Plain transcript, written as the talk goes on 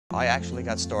I actually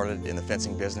got started in the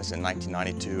fencing business in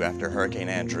 1992 after Hurricane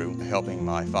Andrew, helping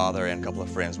my father and a couple of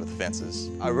friends with fences.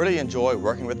 I really enjoy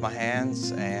working with my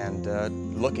hands and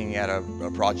looking at a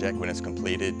project when it's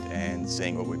completed and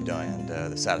seeing what we've done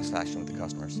and the satisfaction with the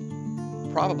customers.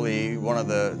 Probably one of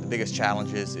the biggest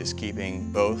challenges is keeping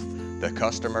both the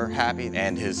customer happy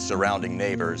and his surrounding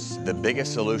neighbors. The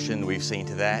biggest solution we've seen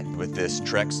to that with this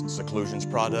Trex seclusions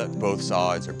product, both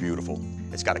sides are beautiful.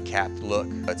 It's got a capped look,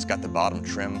 it's got the bottom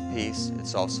trim piece,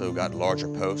 it's also got larger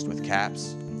posts with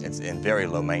caps. It's in very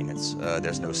low maintenance.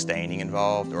 There's no staining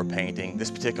involved or painting. This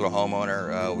particular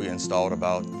homeowner, we installed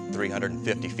about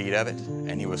 350 feet of it,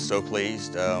 and he was so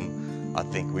pleased. I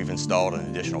think we've installed an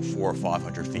additional 400 or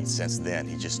 500 feet since then.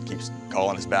 He just keeps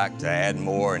calling us back to add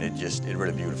more, and it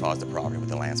really beautifies the property with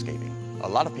the landscaping. A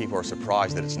lot of people are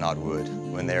surprised that it's not wood.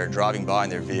 When they're driving by in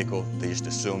their vehicle, they just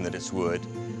assume that it's wood.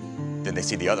 Then they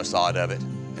see the other side of it,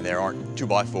 and there aren't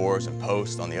 2x4s and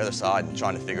posts on the other side and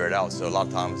trying to figure it out. So a lot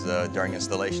of times during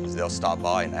installations, they'll stop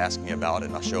by and ask me about it,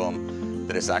 and I'll show them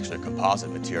that it's actually a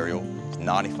composite material.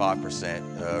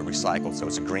 95% recycled, so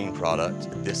it's a green product.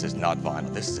 This is not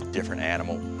vinyl, this is a different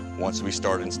animal. Once we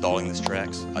started installing this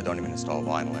Trex, I don't even install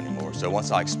vinyl anymore. So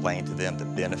once I explain to them the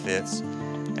benefits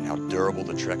and how durable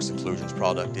the Trex seclusions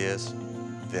product is,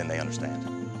 then they understand.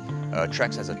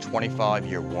 Trex has a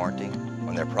 25-year warranty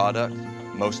on their product.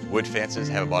 Most wood fences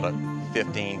have about a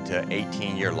 15 to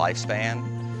 18-year lifespan,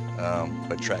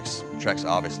 but Trex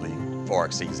obviously far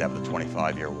exceeds that with a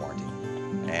 25-year warranty.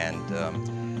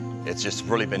 And it's just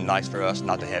really been nice for us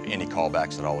not to have any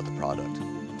callbacks at all with the product.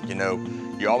 You know,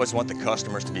 you always want the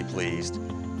customers to be pleased,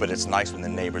 but it's nice when the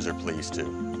neighbors are pleased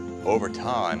too. Over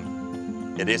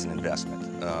time, it is an investment.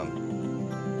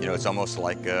 You know, it's almost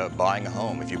like buying a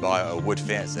home. If you buy a wood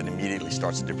fence, it immediately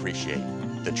starts to depreciate.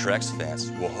 The Trex fence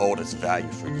will hold its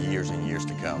value for years and years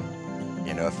to come.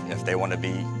 You know, if they want to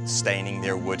be staining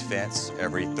their wood fence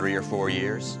every 3 or 4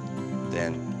 years,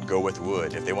 then go with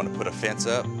wood. If they want to put a fence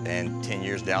up and 10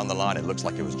 years down the line it looks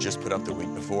like it was just put up the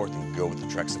week before, then go with the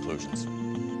Trex seclusions.